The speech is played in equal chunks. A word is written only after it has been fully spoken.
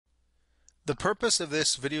The purpose of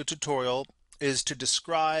this video tutorial is to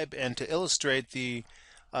describe and to illustrate the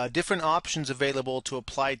different options available to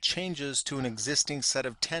apply changes to an existing set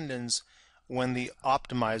of tendons when the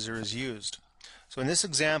optimizer is used. So in this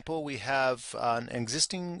example, we have an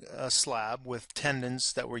existing slab with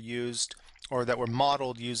tendons that were used or that were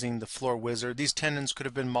modeled using the Floor Wizard. These tendons could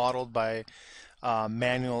have been modeled by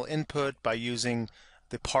manual input, by using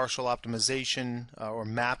the partial optimization or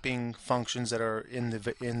mapping functions that are in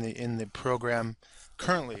the program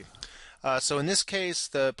currently. So in this case,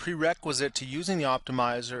 the prerequisite to using the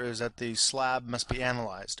optimizer is that the slab must be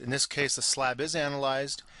analyzed. In this case, the slab is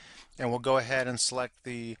analyzed, and we'll go ahead and select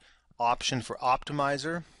the option for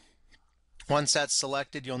optimizer. Once that's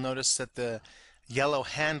selected, you'll notice that the yellow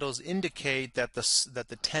handles indicate that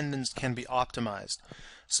the tendons can be optimized.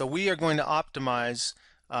 So we are going to optimize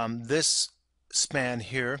this span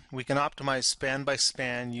here. We can optimize span by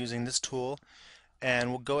span using this tool, and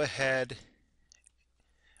we'll go ahead,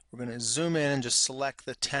 we're going to zoom in and just select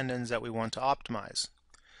the tendons that we want to optimize.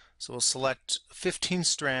 So we'll select 15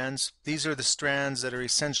 strands. These are the strands that are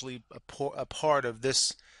essentially a part of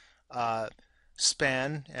this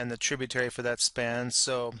span and the tributary for that span.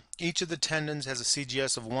 So each of the tendons has a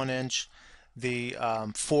CGS of 1 inch. The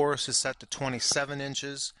force is set to 27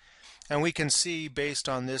 inches. And we can see based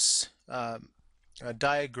on this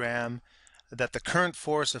diagram that the current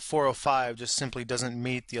force of 405 just simply doesn't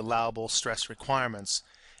meet the allowable stress requirements.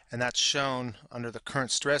 And that's shown under the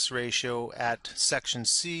current stress ratio at section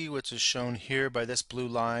C, which is shown here by this blue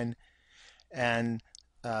line, and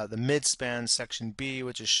the mid-span section B,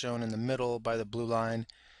 which is shown in the middle by the blue line.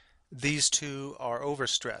 These two are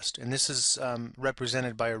overstressed, and this is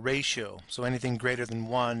represented by a ratio. So anything greater than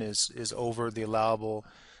 1 is over the allowable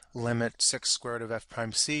limit 6 squared of F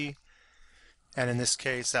prime C, and in this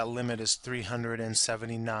case that limit is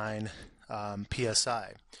 379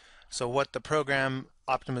 psi. So what the program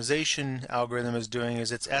optimization algorithm is doing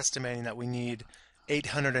is it's estimating that we need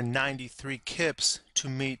 893 kips to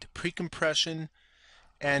meet precompression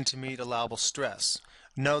and to meet allowable stress.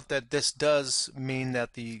 Note that this does mean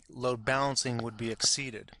that the load balancing would be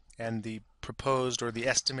exceeded, and the proposed or the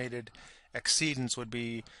estimated exceedance would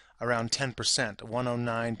be around 10%,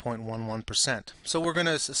 109.11%. So we're going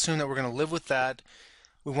to assume that we're going to live with that.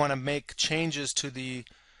 We want to make changes to the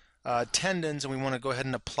tendons, and we want to go ahead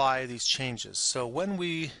and apply these changes. So when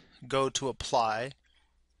we go to apply,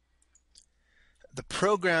 the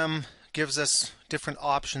program gives us different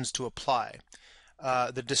options to apply.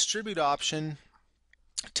 The distribute option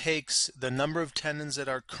takes the number of tendons that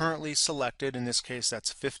are currently selected. In this case,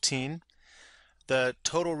 that's 15. The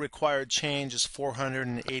total required change is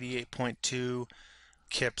 488.2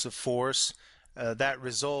 kips of force. That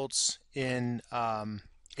results in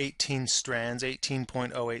 18 strands,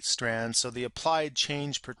 18.08 strands. So the applied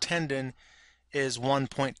change per tendon is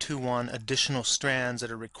 1.21 additional strands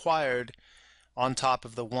that are required on top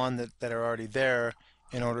of the one that are already there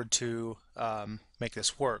in order to make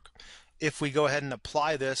this work. If we go ahead and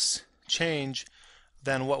apply this change,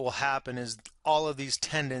 then what will happen is all of these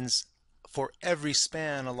tendons for every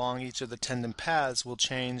span along each of the tendon paths will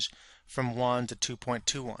change from 1 to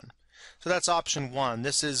 2.21. So that's option 1.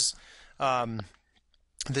 This is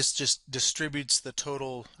this just distributes the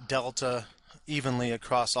total delta evenly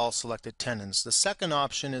across all selected tendons. The second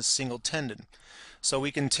option is single tendon. So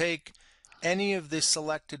we can take any of the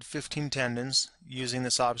selected 15 tendons using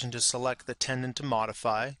this option to select the tendon to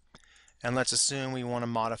modify. And let's assume we want to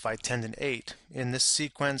modify tendon 8. In this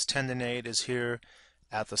sequence, tendon 8 is here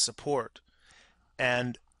at the support.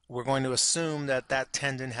 And we're going to assume that that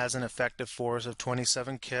tendon has an effective force of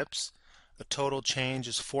 27 kips. The total change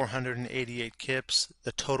is 488 kips.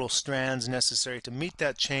 The total strands necessary to meet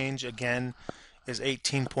that change, again, is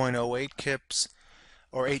 18.08 kips,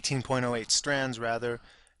 or 18.08 strands rather.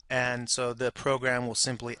 And so the program will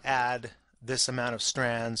simply add this amount of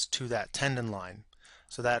strands to that tendon line.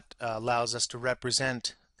 So that allows us to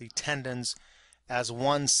represent the tendons as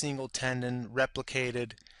one single tendon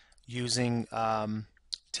replicated using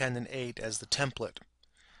tendon 8 as the template.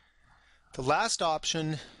 The last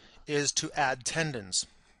option is to add tendons.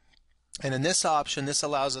 And in this option, this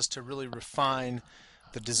allows us to really refine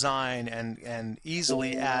the design and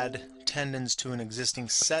easily add tendons to an existing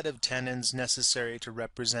set of tendons necessary to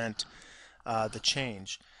represent the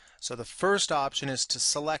change. So the first option is to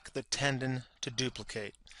select the tendon to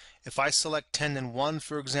duplicate. If I select tendon 1,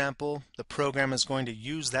 for example, the program is going to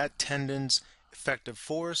use that tendon's effective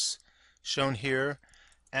force, shown here,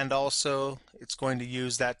 and also it's going to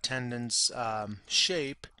use that tendon's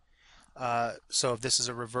shape. So if this is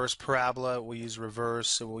a reverse parabola, we'll use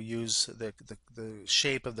reverse, so we'll use the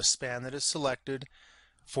shape of the span that is selected.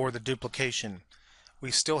 for the duplication.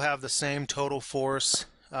 We still have the same total force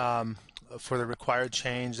for the required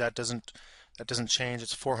change. That doesn't change.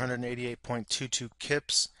 It's 488.22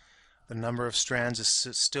 kips. The number of strands is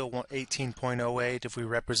still 18.08 if we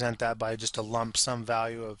represent that by just a lump sum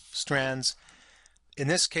value of strands. In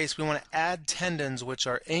this case, we want to add tendons which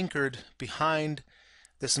are anchored behind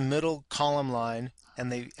this middle column line,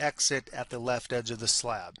 and they exit at the left edge of the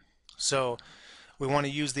slab. So we want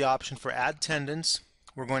to use the option for add tendons.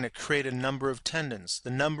 We're going to create a number of tendons.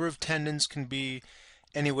 The number of tendons can be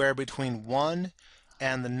anywhere between 1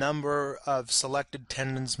 and the number of selected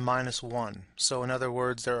tendons minus 1. So in other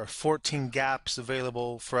words, there are 14 gaps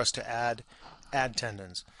available for us to add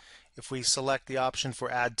tendons. If we select the option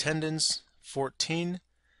for add tendons, 14,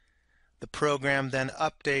 the program then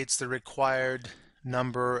updates the required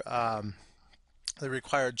number, the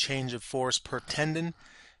required change of force per tendon.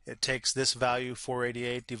 It takes this value,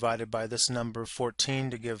 488, divided by this number, 14,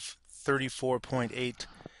 to give 34.8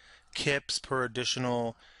 kips per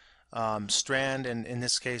additional strand, and in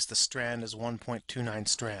this case the strand is 1.29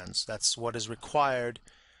 strands. That's what is required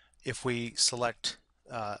if we select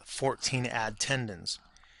 14 add tendons.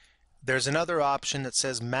 There's another option that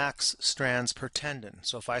says max strands per tendon.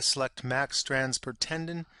 So if I select max strands per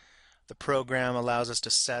tendon, the program allows us to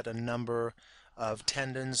set a number of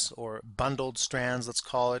tendons, or bundled strands, let's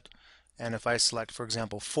call it. And if I select, for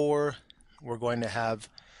example, 4, we're going to have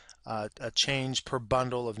a change per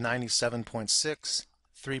bundle of 97.6,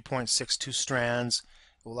 3.62 strands.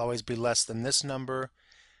 It will always be less than this number,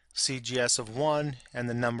 CGS of 1, and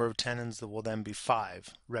the number of tendons that will then be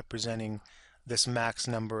 5, representing this max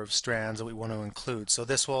number of strands that we want to include. So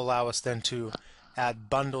this will allow us then to add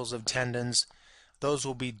bundles of tendons. Those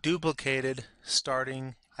will be duplicated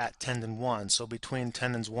starting at tendon 1. So between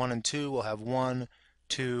tendons 1 and 2, we'll have 1,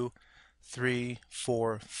 2, 3,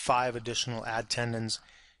 4, 5 additional add tendons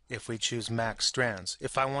if we choose max strands.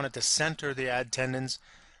 If I wanted to center the add tendons,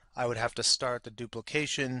 I would have to start the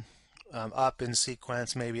duplication up in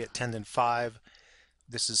sequence, maybe at tendon 5.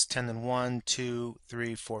 This is tendon 1, 2,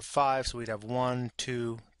 3, 4, 5. So we'd have 1,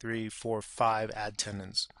 2, 3, 4, 5 add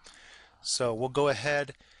tendons. So we'll go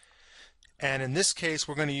ahead, and in this case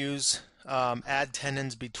we're going to use add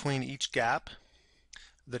tendons between each gap.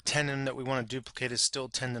 The tendon that we want to duplicate is still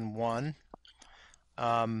tendon 1.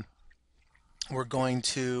 We're going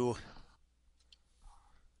to,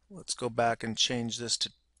 let's go back and change this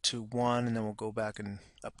to 1, and then we'll go back and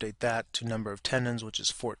update that to number of tendons, which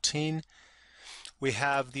is 14. We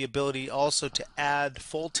have the ability also to add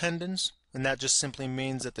full tendons, and that just simply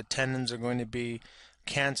means that the tendons are going to be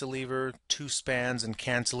cantilever, 2 spans, and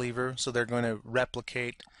cantilever, so they're going to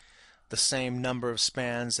replicate the same number of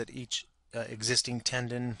spans that each existing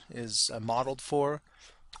tendon is modeled for.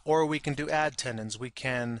 Or we can do add tendons. We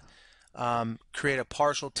can create a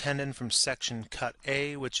partial tendon from section cut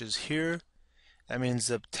A, which is here. That means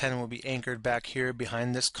the tendon will be anchored back here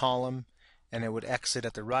behind this column, and it would exit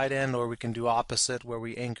at the right end. Or we can do opposite, where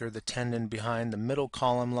we anchor the tendon behind the middle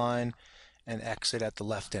column line and exit at the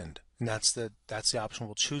left end. And that's the option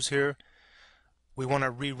we'll choose here. We want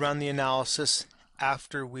to rerun the analysis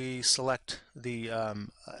after we select the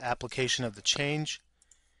application of the change,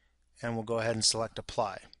 and we'll go ahead and select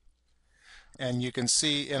apply. And you can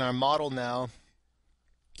see in our model now,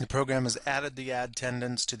 the program has added the add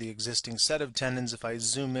tendons to the existing set of tendons. If I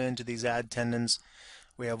zoom into these add tendons,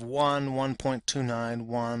 we have 1, 1.29,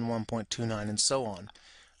 1, 1.29, and so on.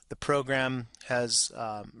 The program has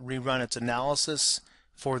rerun its analysis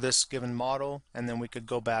for this given model, and then we could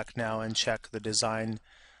go back now and check the design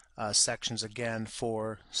sections again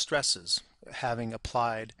for stresses, having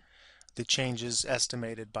applied the changes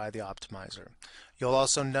estimated by the optimizer. You'll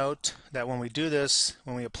also note that when we do this,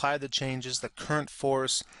 when we apply the changes, the current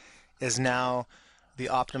force is now the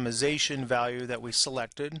optimization value that we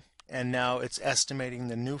selected, and now it's estimating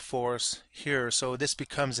the new force here. So this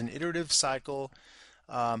becomes an iterative cycle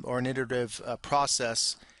or an iterative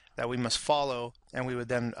process that we must follow, and we would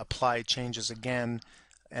then apply changes again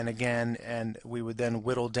and again, and we would then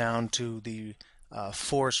whittle down to the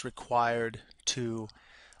force required to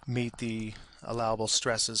meet the allowable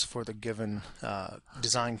stresses for the given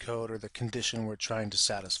design code or the condition we're trying to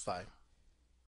satisfy.